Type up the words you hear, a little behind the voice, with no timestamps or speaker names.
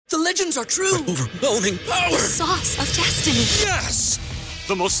The legends are true. Overwhelming power! Sauce of destiny. Yes!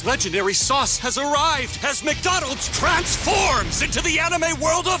 The most legendary sauce has arrived as McDonald's transforms into the anime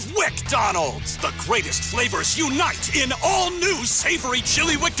world of WickDonald's. The greatest flavors unite in all new savory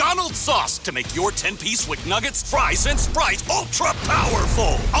chili McDonald's sauce to make your 10-piece Wick Nuggets, fries, and Sprite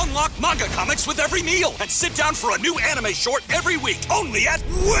ultra-powerful. Unlock manga comics with every meal and sit down for a new anime short every week only at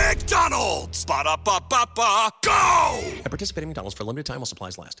WickDonald's. Ba-da-ba-ba-ba, go! At participating McDonald's for a limited time while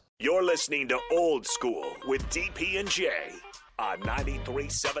supplies last. You're listening to Old School with DP and J on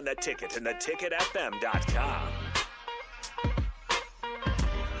 93.7 The Ticket and theticketfm.com.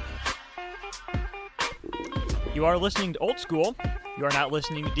 You are listening to Old School. You are not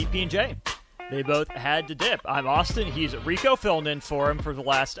listening to DP and J. They both had to dip. I'm Austin. He's Rico, filling in for him for the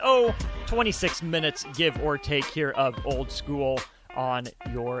last, 26 minutes, give or take, here of Old School on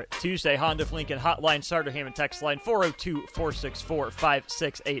your Tuesday. Honda of Lincoln Hotline, Starter Hammond text line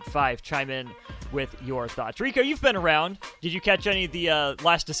 402-464-5685. Chime in with your thoughts. Rico, you've been around. Did you catch any of the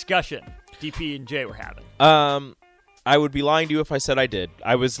last discussion DP and J were having? I would be lying to you if I said I did.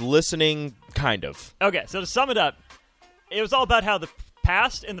 I was listening, kind of. Okay, so to sum it up, it was all about how the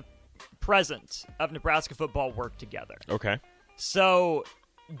past and the present of Nebraska football work together. Okay. So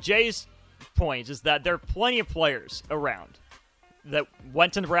Jay's point is that there are plenty of players around that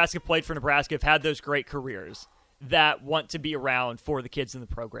went to Nebraska, played for Nebraska, have had those great careers, that want to be around for the kids in the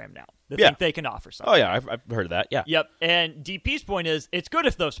program now. That think they can offer something. Oh, yeah, I've heard of that, yeah. Yep, and DP's point is it's good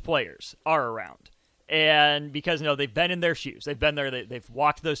if those players are around. And because, they've been in their shoes. They've been there. They've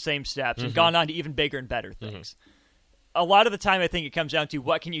walked those same steps and gone on to even bigger and better things. A lot of the time, I think it comes down to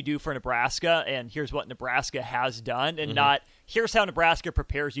what can you do for Nebraska, and here's what Nebraska has done, and not here's how Nebraska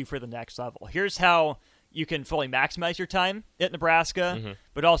prepares you for the next level. Here's how you can fully maximize your time at Nebraska,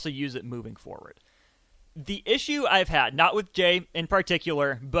 but also use it moving forward. The issue I've had, not with Jay in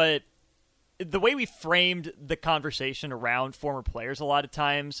particular, but the way we framed the conversation around former players a lot of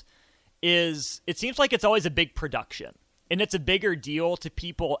times is it seems like it's always a big production. And it's a bigger deal to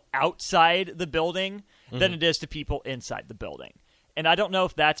people outside the building than it is to people inside the building. And I don't know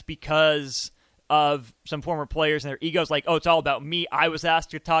if that's because of some former players and their egos like, it's all about me. I was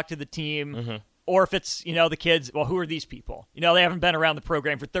asked to talk to the team. Or if it's, the kids, well, who are these people? They haven't been around the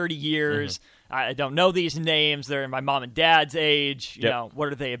program for 30 years. I don't know these names. They're my mom and dad's age. What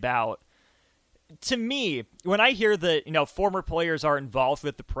are they about? To me, when I hear that, former players are involved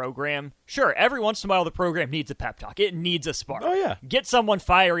with the program, sure, every once in a while the program needs a pep talk. It needs a spark. Oh, yeah. Get someone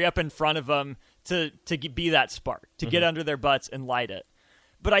fiery up in front of them to be that spark, to get under their butts and light it.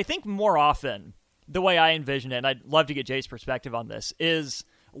 But I think more often, the way I envision it, and I'd love to get Jay's perspective on this, is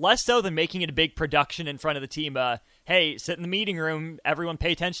less so than making it a big production in front of the team. Hey, sit in the meeting room, everyone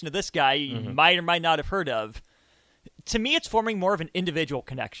pay attention to this guy you might or might not have heard of. To me, it's forming more of an individual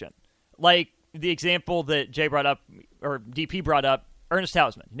connection. Like the example that Jay brought up, or DP brought up, Ernest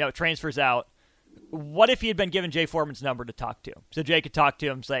Hausman, transfers out. What if he had been given Jay Foreman's number to talk to? So Jay could talk to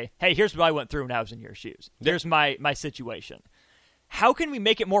him and say, hey, here's what I went through when I was in your shoes. Here's my situation. How can we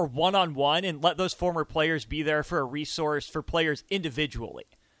make it more one-on-one and let those former players be there for a resource for players individually?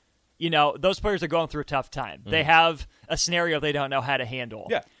 Those players are going through a tough time. They have a scenario they don't know how to handle.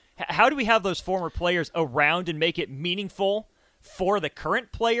 Yeah. How do we have those former players around and make it meaningful for the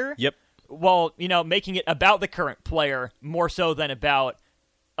current player? Yep. Well, making it about the current player more so than about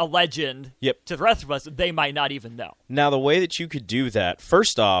a legend to the rest of us they might not even know. Now, the way that you could do that,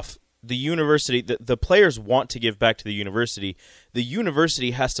 first off, the university, the players want to give back to the university. The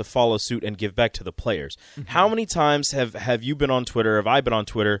university has to follow suit and give back to the players. How many times have you been on Twitter, have I been on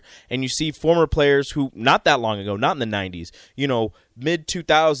Twitter, and you see former players who, not that long ago, not in the 90s,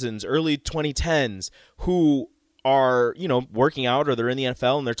 mid-2000s, early 2010s, who are, working out or they're in the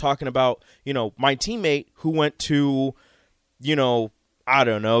NFL and they're talking about, my teammate who went to, I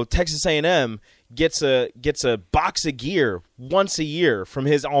don't know, Texas A&M gets a box of gear once a year from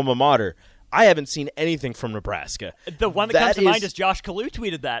his alma mater. I haven't seen anything from Nebraska. The one that comes to mind is Josh Kalu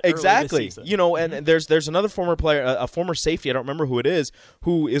tweeted that exactly. Early this season. And there's another former player, a former safety, I don't remember who it is,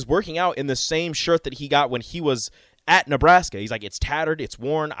 who is working out in the same shirt that he got when he was at Nebraska. He's like, it's tattered, it's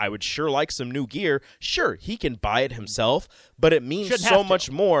worn, I would sure like some new gear. Sure, he can buy it himself, but it means so much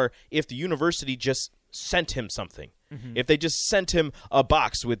more if the university just sent him something. If they just sent him a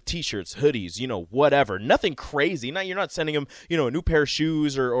box with T-shirts, hoodies, whatever. Nothing crazy. You're not sending him, a new pair of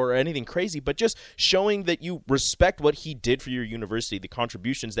shoes or anything crazy, but just showing that you respect what he did for your university, the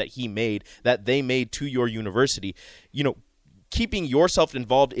contributions that he made, that they made to your university. Keeping yourself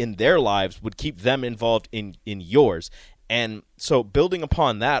involved in their lives would keep them involved in yours. And so building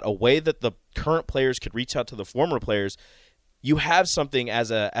upon that, a way that the current players could reach out to the former players, you have something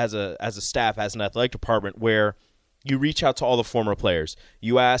as a staff, as an athletic department, where you reach out to all the former players.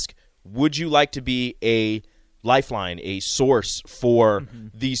 You ask, would you like to be a lifeline, a source for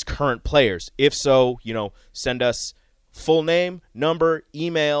these current players? If so, send us full name, number,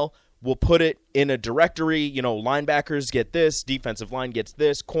 email. We'll put it in a directory. Linebackers get this, defensive line gets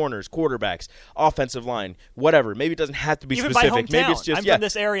this, corners, quarterbacks, offensive line, whatever. Maybe it doesn't have to be even specific. By hometown. Maybe it's just I'm from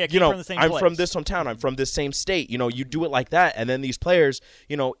this area. From the same I'm place. from this hometown. I'm from this same state. You do it like that, and then these players,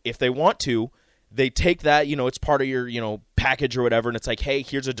 if they want to, they take that. It's part of your package or whatever, and it's like, hey,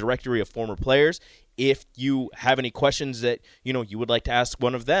 here's a directory of former players. If you have any questions that you would like to ask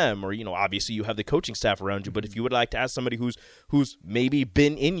one of them, or obviously you have the coaching staff around you, but if you would like to ask somebody who's maybe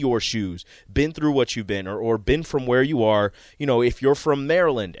been in your shoes, been through what you've been, or been from where you are, if you're from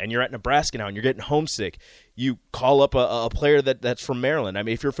Maryland and you're at Nebraska now and you're getting homesick, you call up a player that's from Maryland. I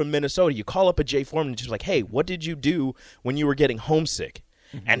mean, if you're from Minnesota, you call up a Jay Foreman and just like, hey, what did you do when you were getting homesick?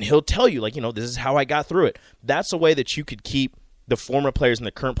 And he'll tell you, this is how I got through it. That's a way that you could keep the former players and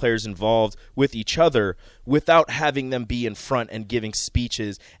the current players involved with each other without having them be in front and giving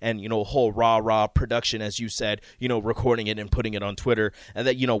speeches and, a whole rah-rah production, as you said, recording it and putting it on Twitter, and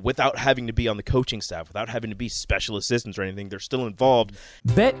that, without having to be on the coaching staff, without having to be special assistants or anything, they're still involved.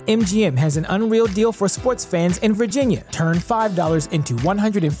 BetMGM has an unreal deal for sports fans in Virginia. Turn $5 into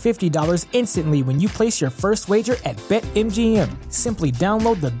 $150 instantly when you place your first wager at BetMGM. Simply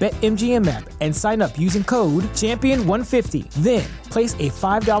download the BetMGM app and sign up using code Champion150. Then, place a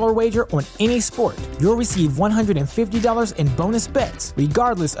 $5 wager on any sport. You'll receive $150 in bonus bets,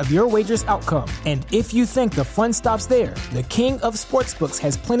 regardless of your wager's outcome. And if you think the fun stops there, the King of Sportsbooks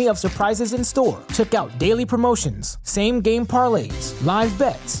has plenty of surprises in store. Check out daily promotions, same-game parlays, live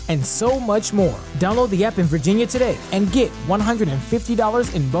bets, and so much more. Download the app in Virginia today and get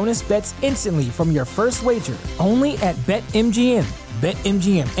 $150 in bonus bets instantly from your first wager, only at BetMGM.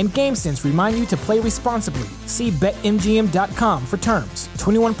 BetMGM and GameSense remind you to play responsibly. See BetMGM.com for terms.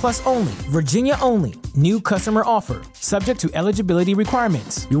 21 plus only. Virginia only. New customer offer. Subject to eligibility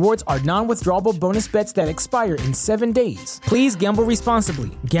requirements. Rewards are non-withdrawable bonus bets that expire in 7 days. Please gamble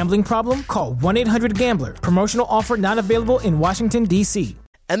responsibly. Gambling problem? Call 1-800-GAMBLER. Promotional offer not available in Washington, D.C.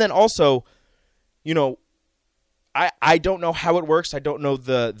 And then also, I don't know how it works. I don't know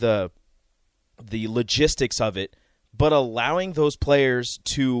the logistics of it. But allowing those players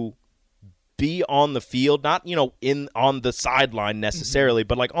to be on the field, not on the sideline necessarily,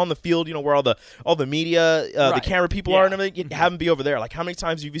 but like on the field, where all the media, right, the camera people are, and everything, have them be over there. Like, how many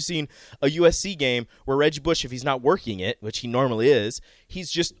times have you seen a USC game where Reggie Bush, if he's not working it, which he normally is,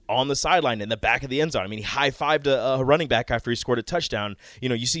 he's just on the sideline in the back of the end zone? I mean, he high-fived a running back after he scored a touchdown.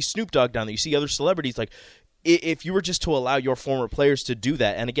 You see Snoop Dogg down there. You see other celebrities like. If you were just to allow your former players to do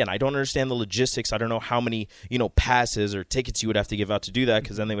that, and again, I don't understand the logistics. I don't know how many, passes or tickets you would have to give out to do that,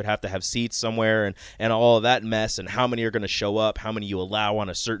 because then they would have to have seats somewhere and all of that mess, and how many are going to show up, how many you allow on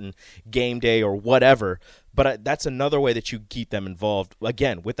a certain game day or whatever. But that's another way that you keep them involved,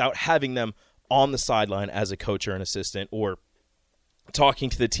 again, without having them on the sideline as a coach or an assistant, or talking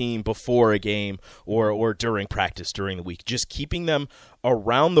to the team before a game or during practice during the week. Just keeping them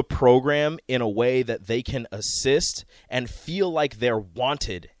around the program in a way that they can assist and feel like they're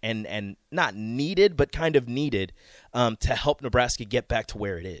wanted and not needed, but kind of needed to help Nebraska get back to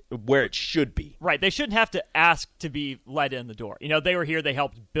where it should be. Right. They shouldn't have to ask to be let in the door. They were here. They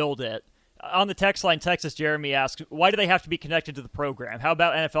helped build it. On the text line, Texas Jeremy asks, why do they have to be connected to the program? How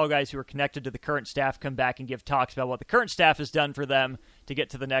about NFL guys who are connected to the current staff come back and give talks about what the current staff has done for them to get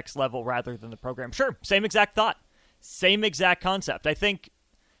to the next level rather than the program? Sure, same exact thought. Same exact concept. I think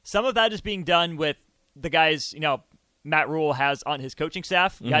some of that is being done with the guys, Matt Rule has on his coaching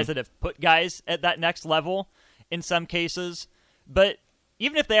staff, guys that have put guys at that next level in some cases. But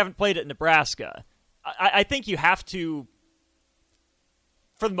even if they haven't played at Nebraska, I think you have to,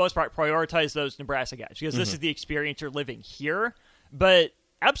 for the most part, prioritize those Nebraska guys, because this is the experience you're living here. But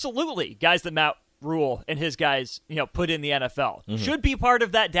absolutely, guys that Matt Rule and his guys, put in the NFL should be part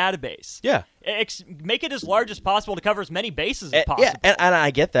of that database. Yeah. Make it as large as possible to cover as many bases as possible. Yeah, and I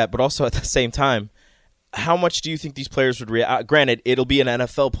get that, but also at the same time, how much do you think these players would react? Granted, it'll be an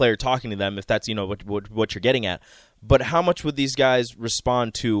NFL player talking to them if that's what you're getting at. But how much would these guys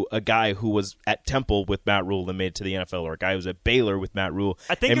respond to a guy who was at Temple with Matt Rule and made it to the NFL, or a guy who was at Baylor with Matt Rule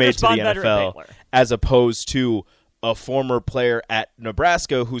and made it to the NFL, as opposed to a former player at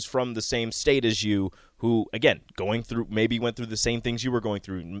Nebraska who's from the same state as you, who, again, went through the same things you were going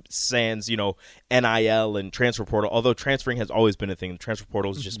through, sans, NIL and transfer portal, although transferring has always been a thing. The transfer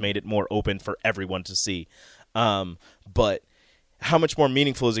portal has just made it more open for everyone to see. But how much more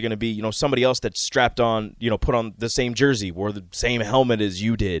meaningful is it going to be, somebody else that's strapped on, put on the same jersey, wore the same helmet as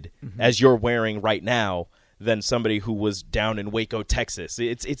you did, as you're wearing right now, than somebody who was down in Waco, Texas.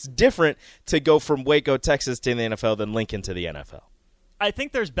 It's different to go from Waco, Texas to the NFL than Lincoln to the NFL. I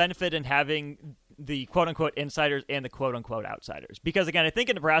think there's benefit in having the quote-unquote insiders and the quote-unquote outsiders. Because, again, I think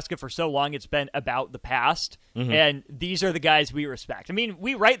in Nebraska for so long it's been about the past, and these are the guys we respect. I mean,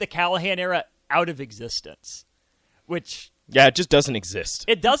 we write the Callahan era out of existence, which... Yeah, it just doesn't exist.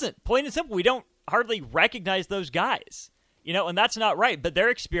 It doesn't. Plain and simple. We don't hardly recognize those guys, and that's not right. But their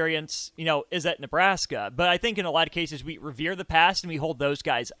experience, is at Nebraska. But I think in a lot of cases we revere the past and we hold those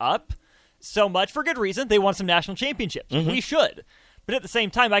guys up so much for good reason. They won some national championships. We should. But at the same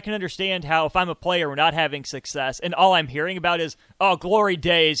time, I can understand how if I'm a player, we're not having success, and all I'm hearing about is, glory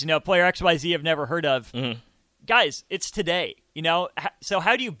days, player XYZ I've never heard of. Guys, it's today, So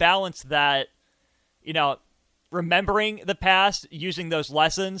how do you balance that, remembering the past, using those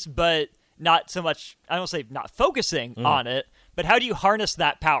lessons, but not so much, I don't say not focusing on it, but how do you harness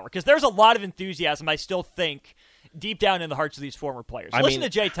that power? Because there's a lot of enthusiasm, I still think, deep down in the hearts of these former players. Listen to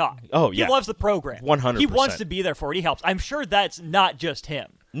Jay talk. Oh, yeah. He loves the program. 100%. He wants to be there for it. He helps. I'm sure that's not just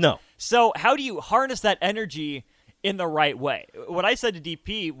him. No. So how do you harness that energy in the right way? What I said to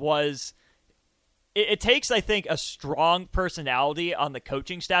DP was it takes, I think, a strong personality on the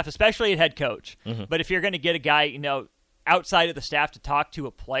coaching staff, especially at head coach. But if you're going to get a guy, outside of the staff to talk to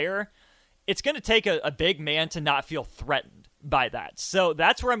a player, it's going to take a big man to not feel threatened by that. So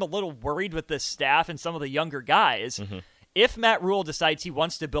that's where I'm a little worried with this staff and some of the younger guys. If Matt Rhule decides he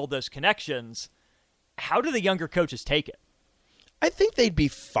wants to build those connections, how do the younger coaches take it? I think they'd be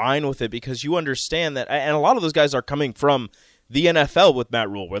fine with it because you understand that, and a lot of those guys are coming from the NFL with Matt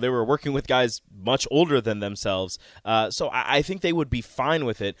Rhule, where they were working with guys much older than themselves. So I think they would be fine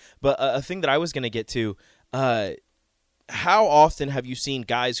with it. But a thing that I was going to get to, how often have you seen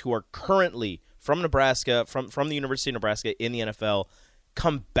guys who are currently from Nebraska, from the University of Nebraska in the NFL,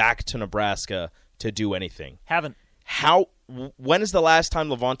 come back to Nebraska to do anything? Haven't. When is the last time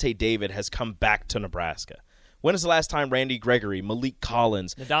Levante David has come back to Nebraska? When is the last time Randy Gregory, Malik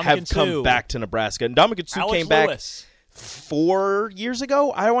Collins have come back to Nebraska? Ndamukong Suh came back 4 years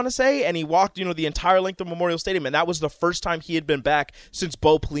ago, I want to say, and he walked, the entire length of Memorial Stadium, and that was the first time he had been back since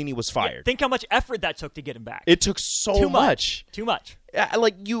Bo Pelini was fired. Yeah, think how much effort that took to get him back. It took so much. Too much.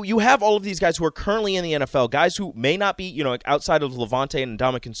 Like, you have all of these guys who are currently in the NFL, guys who may not be, outside of Levante and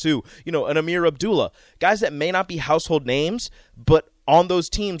Ndamukong Suh, an Amir Abdullah, guys that may not be household names, but on those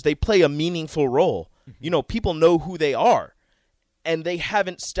teams, they play a meaningful role. People know who they are. And they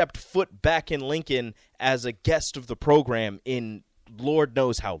haven't stepped foot back in Lincoln as a guest of the program in Lord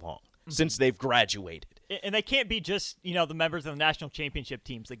knows how long, since they've graduated. And they can't be just, the members of the national championship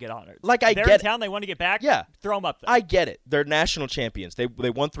teams that get honored. Like, They're in town, they want to get back, throw them up there. I get it. They're national champions. They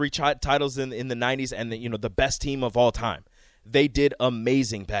won 3 titles in the 90s and, the best team of all time. They did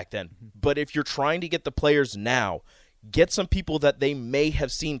amazing back then. But if you're trying to get the players now, get some people that they may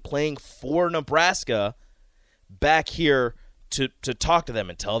have seen playing for Nebraska back here to talk to them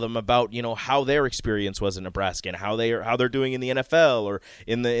and tell them about how their experience was in Nebraska and how they're doing in the NFL or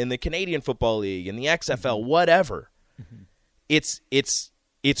in the Canadian Football League, in the XFL, whatever. It's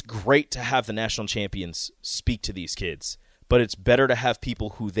great to have the national champions speak to these kids, but it's better to have people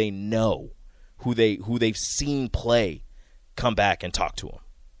who they know, who they've seen play, come back and talk to them.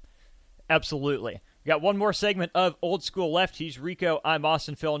 Absolutely. We got one more segment of Old School left. He's Rico. I'm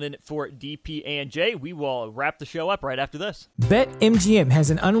Austin, filling in for DP and J. We will wrap the show up right after this. BetMGM has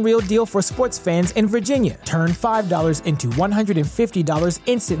an unreal deal for sports fans in Virginia. Turn $5 into $150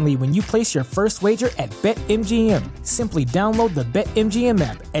 instantly when you place your first wager at BetMGM. Simply download the BetMGM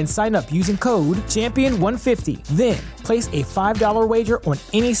app and sign up using code Champion150. Then, place a $5 wager on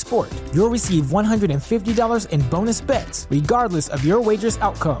any sport. You'll receive $150 in bonus bets, regardless of your wager's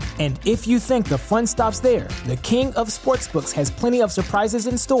outcome. And if you think the fun stops there, the king of sportsbooks has plenty of surprises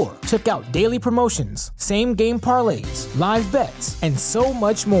in store. Check out daily promotions, same-game parlays, live bets, and so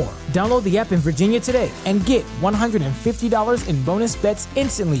much more. Download the app in Virginia today and get $150 in bonus bets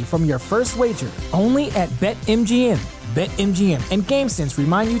instantly from your first wager. Only at BetMGM. BetMGM and GameSense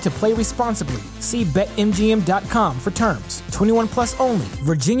remind you to play responsibly. See BetMGM.com for terms. 21 plus only.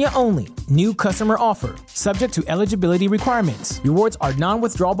 Virginia only. New customer offer. Subject to eligibility requirements. Rewards are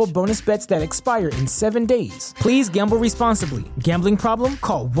non-withdrawable bonus bets that expire in 7 days. Please gamble responsibly. Gambling problem?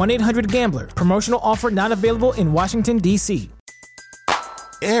 Call 1-800-GAMBLER. Promotional offer not available in Washington, D.C.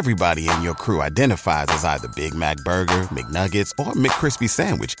 Everybody in your crew identifies as either Big Mac Burger, McNuggets, or McCrispy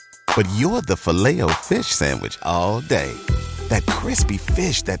Sandwich. But you're the Filet-O-Fish Sandwich all day. That crispy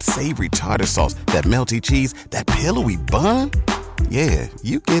fish, that savory tartar sauce, that melty cheese, that pillowy bun. Yeah,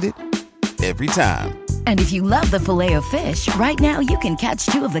 you get it. Every time. And if you love the Filet-O-Fish, right now you can catch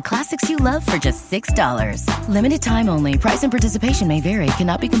 2 of the classics you love for just $6. Limited time only. Price and participation may vary.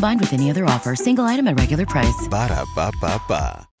 Cannot be combined with any other offer. Single item at regular price. Ba-da-ba-ba-ba.